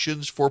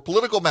communications for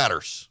political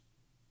matters,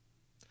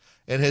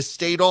 and has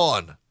stayed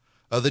on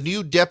The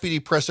new deputy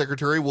press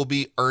secretary will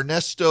be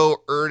Ernesto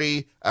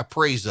Ernie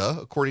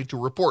Apreza, according to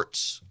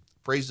reports.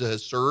 Apreza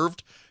has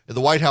served in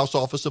the White House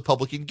Office of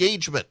Public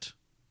Engagement.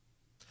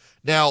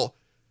 Now,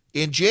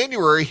 in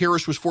January,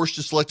 Harris was forced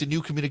to select a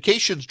new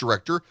communications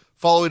director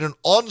following an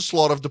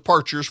onslaught of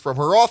departures from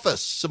her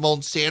office.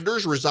 Simone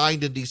Sanders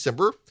resigned in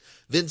December.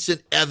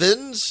 Vincent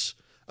Evans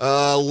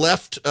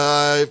left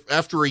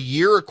after a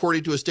year,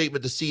 according to a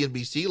statement to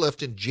CNBC,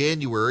 left in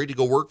January to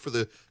go work for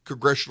the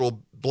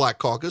Congressional Black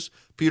Caucus.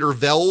 Peter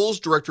Vels,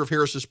 director of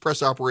Harris's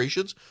press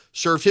operations,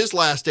 served his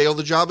last day on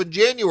the job in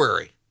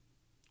January.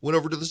 Went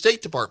over to the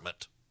State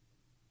Department.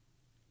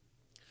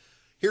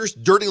 Here's a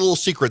dirty little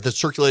secret that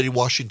circulated in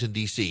Washington,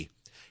 D.C.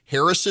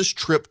 Harris's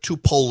trip to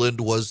Poland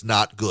was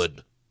not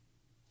good.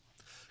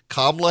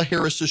 Kamala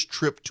Harris's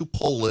trip to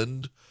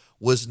Poland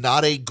was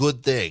not a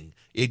good thing.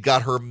 It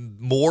got her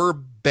more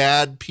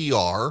bad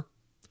PR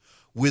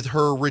with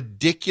her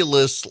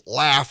ridiculous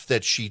laugh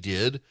that she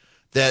did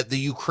that the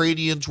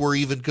Ukrainians were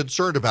even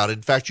concerned about.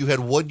 In fact, you had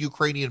one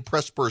Ukrainian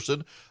press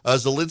person,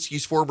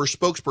 Zelensky's former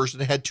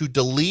spokesperson, had to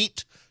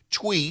delete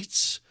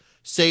tweets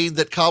saying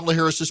that Kamala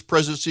Harris's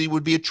presidency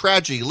would be a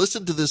tragedy.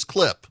 Listen to this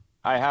clip.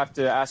 I have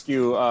to ask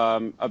you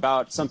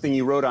about something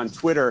you wrote on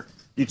Twitter.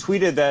 You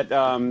tweeted that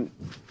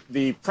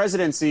the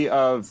presidency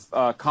of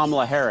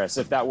Kamala Harris,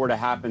 if that were to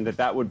happen,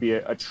 that would be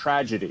a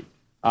tragedy.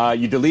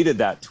 You deleted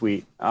that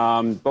tweet.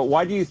 But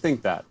why do you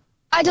think that?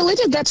 I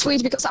deleted that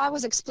tweet because I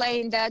was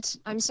explained that,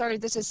 I'm sorry,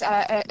 this is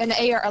an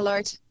air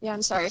alert. Yeah,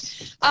 I'm sorry.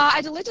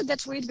 I deleted that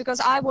tweet because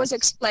I was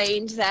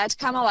explained that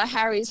Kamala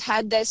Harris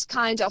had this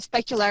kind of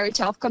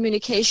peculiarity of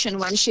communication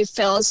when she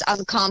feels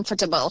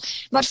uncomfortable.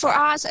 But for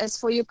us, as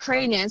for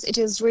Ukrainians, it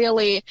was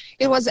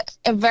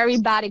a very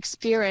bad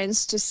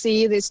experience to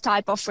see this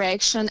type of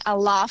reaction, a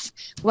laugh,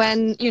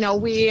 when,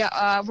 we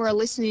were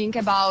listening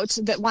about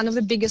one of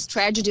the biggest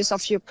tragedies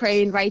of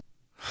Ukraine right.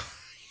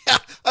 Yeah,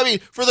 I mean,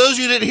 for those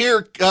who didn't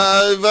hear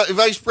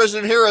Vice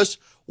President Harris,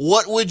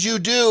 what would you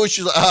do?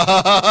 She's like,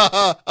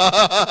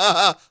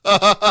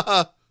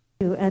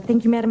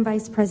 Thank you, Madam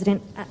Vice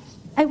President.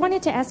 I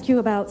wanted to ask you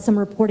about some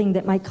reporting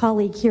that my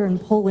colleague here in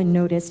Poland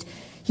noticed.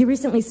 He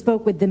recently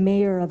spoke with the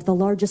mayor of the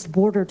largest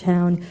border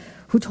town,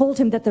 who told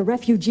him that the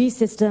refugee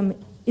system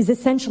is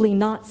essentially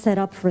not set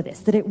up for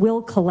this, that it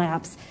will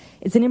collapse.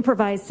 It's an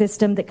improvised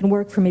system that can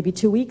work for maybe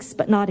 2 weeks,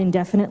 but not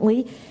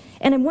indefinitely.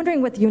 And I'm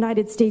wondering what the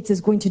United States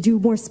is going to do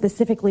more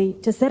specifically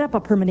to set up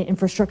a permanent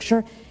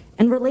infrastructure.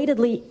 And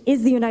relatedly,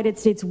 is the United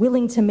States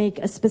willing to make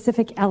a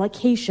specific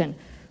allocation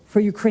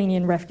for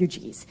Ukrainian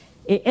refugees?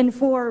 And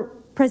for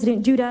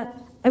President Duda,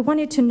 I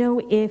wanted to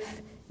know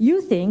if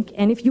you think,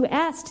 and if you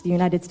asked the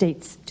United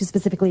States to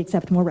specifically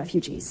accept more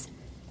refugees.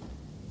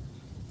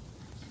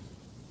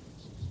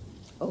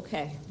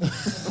 Okay.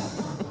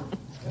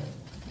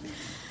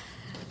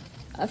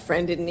 A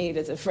friend in need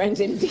is a friend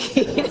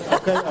indeed.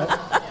 Okay.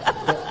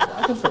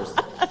 First.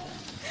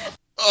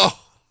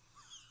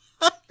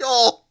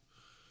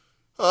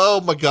 Oh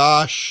my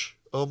gosh.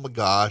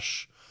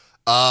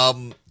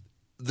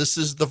 This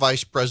is the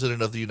Vice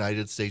President of the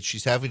United States.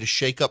 She's having to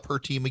shake up her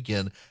team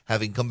again,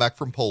 having come back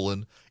from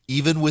Poland.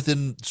 Even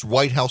within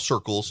White House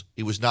circles,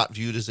 it was not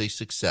viewed as a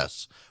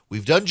success.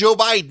 We've done Joe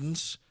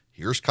Biden's.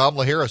 Here's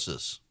Kamala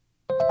Harris's.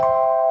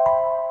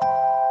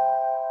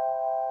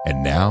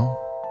 And now,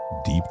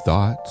 Deep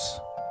Thoughts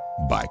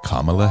by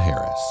Kamala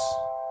Harris.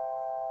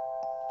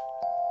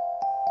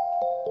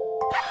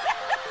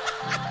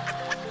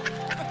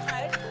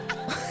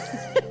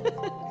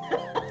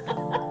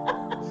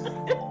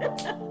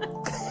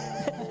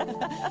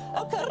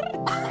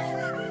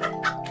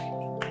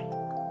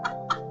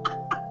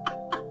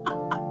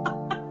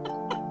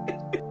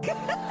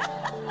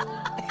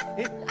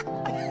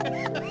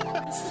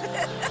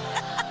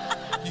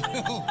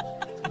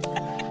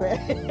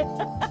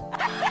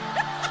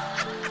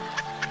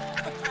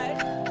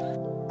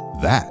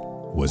 That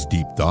was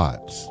Deep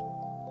Thoughts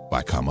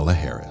by Kamala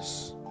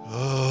Harris.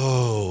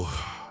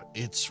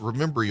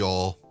 Remember,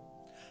 y'all,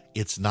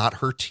 it's not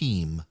her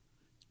team,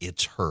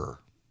 it's her.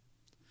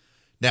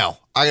 Now,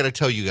 I got to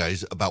tell you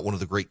guys about one of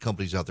the great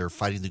companies out there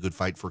fighting the good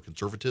fight for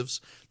conservatives.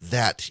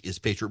 That is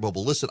Patriot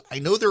Mobile. Listen, I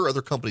know there are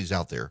other companies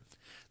out there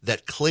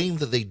that claim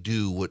that they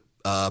do what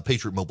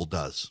Patriot Mobile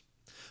does.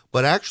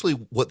 But actually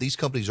what these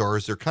companies are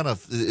is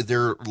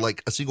they're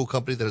like a single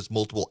company that has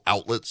multiple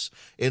outlets.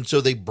 And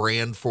so they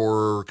brand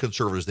for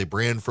conservatives. They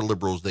brand for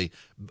liberals. They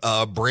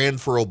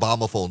brand for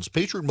Obama phones.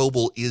 Patriot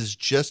Mobile is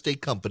just a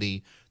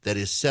company that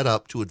is set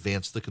up to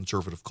advance the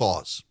conservative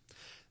cause.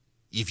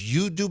 If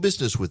you do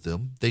business with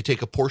them, they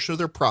take a portion of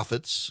their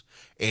profits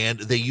and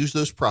they use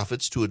those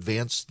profits to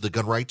advance the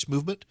gun rights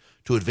movement,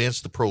 to advance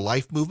the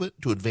pro-life movement,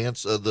 to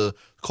advance the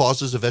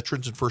causes of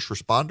veterans and first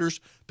responders.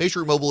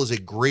 Patriot Mobile is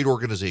a great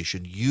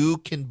organization. You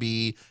can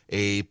be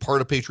a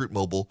part of Patriot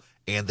Mobile,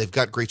 and they've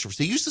got great service.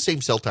 They use the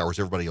same cell towers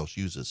everybody else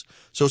uses.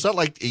 So it's not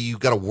like you've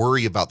got to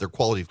worry about their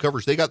quality of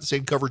coverage. They got the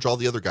same coverage all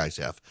the other guys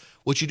have.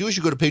 What you do is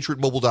you go to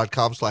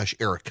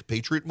patriotmobile.com/Eric,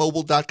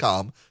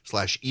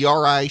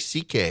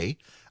 patriotmobile.com/ERICK.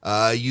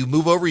 You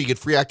move over, you get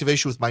free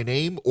activation with my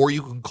name, or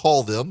you can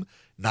call them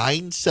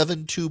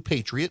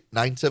 972-PATRIOT,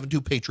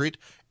 972-PATRIOT,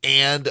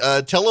 and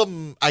tell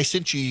them I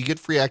sent you. You get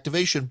free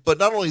activation. But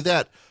not only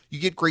that, you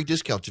get great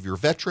discounts if you're a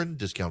veteran,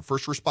 discount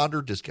first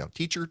responder, discount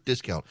teacher,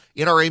 discount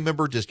NRA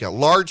member, discount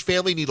large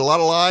family, need a lot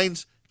of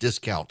lines,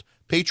 discount.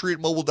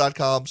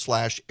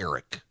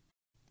 PatriotMobile.com/Eric.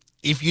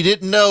 If you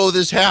didn't know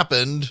this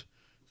happened.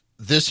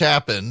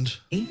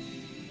 We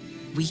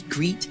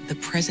greet the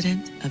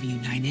President of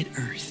United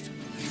Earth.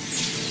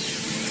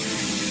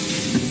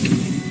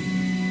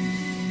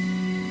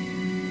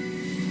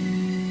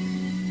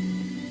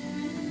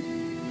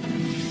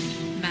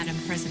 Madam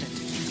President.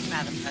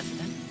 Madam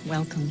President.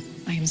 Welcome.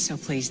 I am so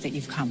pleased that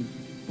you've come.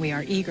 We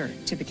are eager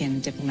to begin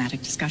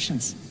diplomatic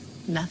discussions.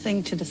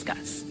 Nothing to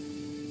discuss.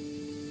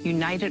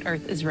 United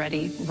Earth is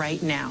ready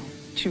right now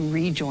to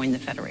rejoin the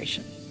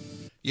Federation.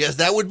 Yes,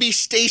 that would be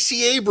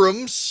Stacey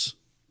Abrams.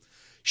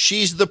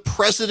 She's the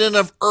president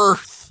of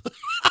Earth.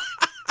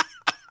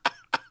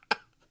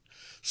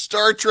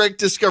 Star Trek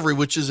Discovery,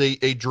 which is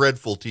a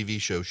dreadful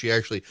TV show.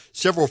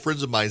 Several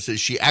friends of mine say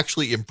she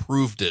actually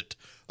improved it.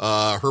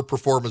 Her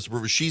performance,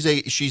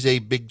 she's a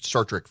big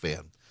Star Trek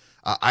fan.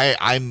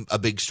 I'm a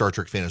big Star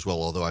Trek fan as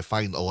well, although I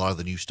find a lot of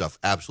the new stuff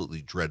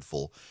absolutely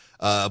dreadful.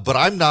 But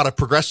I'm not a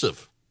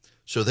progressive.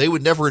 So they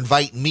would never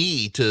invite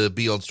me to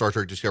be on Star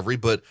Trek Discovery,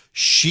 but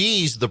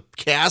she's the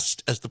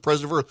cast as the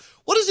president of Earth.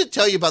 What does it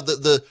tell you about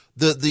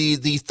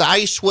the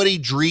thigh-sweaty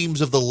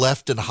dreams of the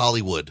left in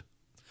Hollywood?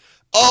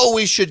 Oh,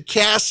 we should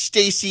cast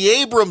Stacey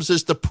Abrams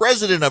as the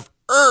president of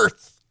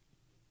Earth.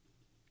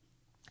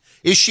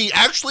 Is she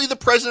actually the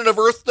president of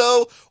Earth,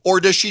 though?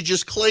 Or does she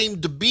just claim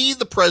to be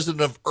the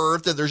president of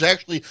Earth, and there's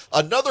actually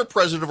another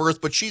president of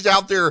Earth, but she's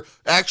out there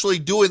actually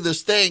doing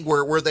this thing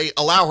where they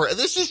allow her? And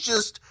this is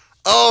just...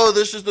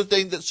 this is the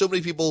thing that so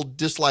many people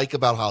dislike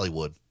about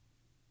Hollywood.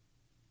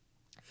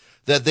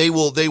 That they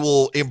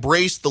will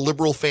embrace the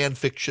liberal fan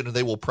fiction and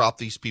they will prop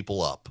these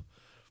people up.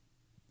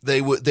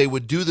 They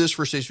would do this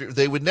for Stacey.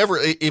 They would never,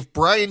 if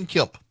Brian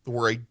Kemp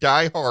were a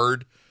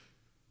diehard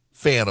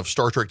fan of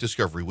Star Trek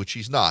Discovery, which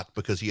he's not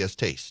because he has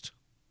taste,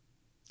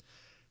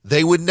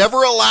 they would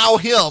never allow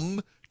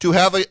him to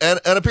have an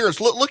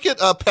appearance. Look at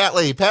Pat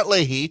Leahy. Pat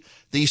Leahy,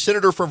 the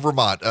senator from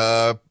Vermont,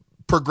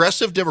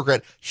 progressive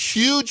Democrat,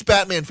 huge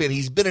Batman fan.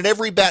 He's been in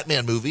every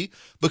Batman movie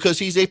because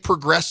he's a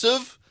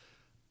progressive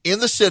in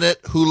the Senate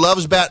who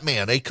loves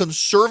Batman. A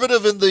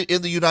conservative in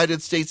the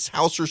United States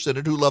House or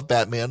Senate who loved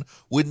Batman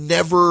would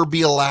never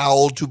be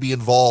allowed to be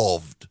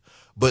involved.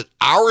 But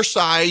our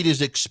side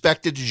is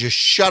expected to just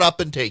shut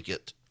up and take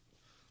it.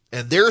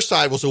 And their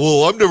side will say,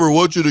 well, I'm never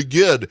watching it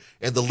again.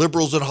 And the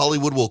liberals in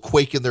Hollywood will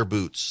quake in their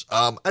boots.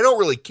 I don't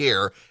really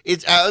care.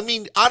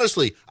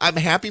 Honestly, I'm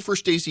happy for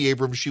Stacey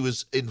Abrams. She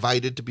was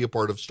invited to be a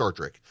part of Star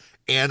Trek.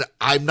 And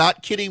I'm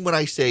not kidding when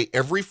I say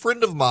every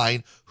friend of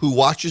mine who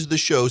watches the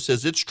show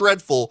says it's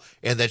dreadful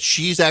and that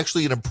she's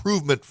actually an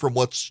improvement from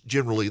what's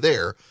generally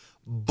there.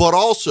 But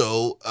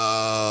also,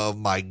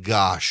 my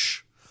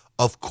gosh,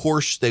 of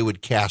course they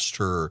would cast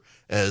her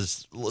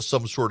as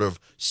some sort of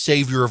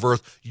savior of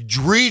Earth,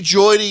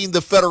 rejoining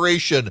the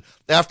Federation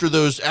after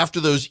those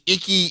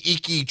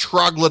icky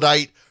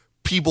troglodyte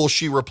people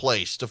she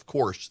replaced. Of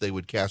course, they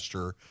would cast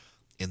her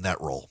in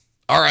that role.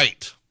 All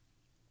right.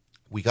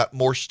 We got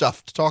more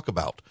stuff to talk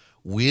about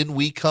when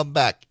we come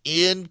back,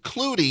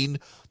 including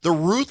the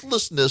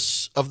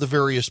ruthlessness of the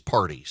various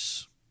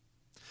parties.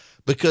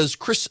 Because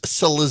Chris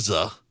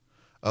Cillizza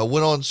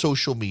went on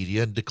social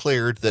media and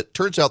declared that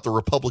turns out the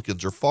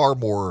Republicans are far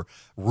more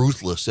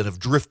ruthless and have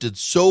drifted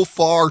so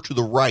far to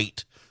the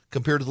right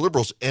compared to the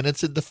liberals. And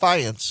it's in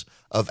defiance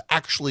of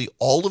actually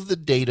all of the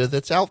data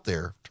that's out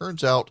there.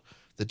 Turns out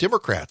the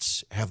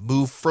Democrats have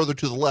moved further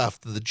to the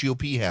left than the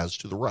GOP has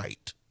to the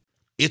right.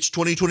 It's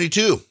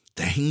 2022.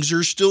 Things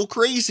are still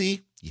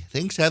crazy.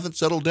 Things haven't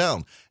settled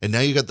down. And now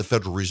you got the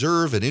Federal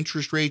Reserve and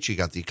interest rates. You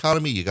got the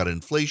economy. You got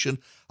inflation.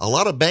 A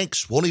lot of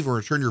banks won't even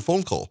return your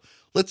phone call.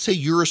 Let's say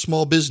you're a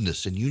small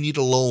business and you need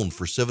a loan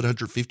for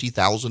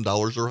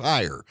 $750,000 or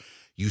higher.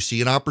 You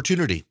see an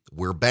opportunity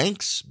where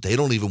banks, they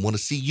don't even want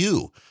to see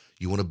you.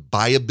 You want to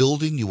buy a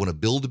building, you want to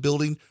build a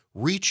building,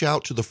 reach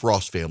out to the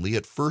Frost family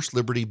at First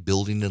Liberty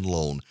Building and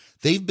Loan.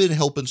 They've been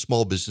helping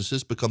small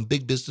businesses become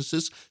big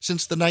businesses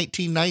since the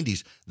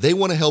 1990s. They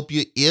want to help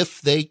you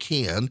if they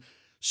can.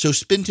 So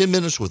spend 10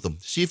 minutes with them.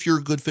 See if you're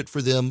a good fit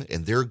for them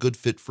and they're a good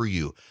fit for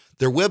you.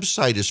 Their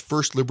website is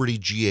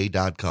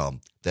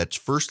firstlibertyga.com. That's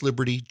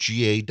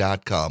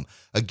firstlibertyga.com.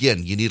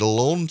 Again, you need a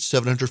loan,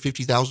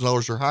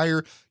 $750,000 or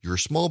higher. You're a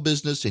small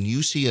business and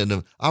you see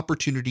an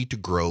opportunity to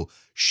grow.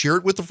 Share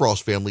it with the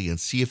Frost family and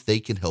see if they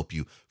can help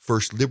you.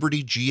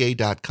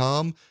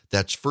 Firstlibertyga.com.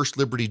 That's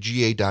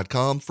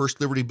firstlibertyga.com. First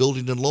Liberty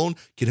Building and Loan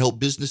can help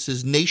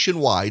businesses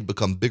nationwide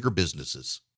become bigger businesses.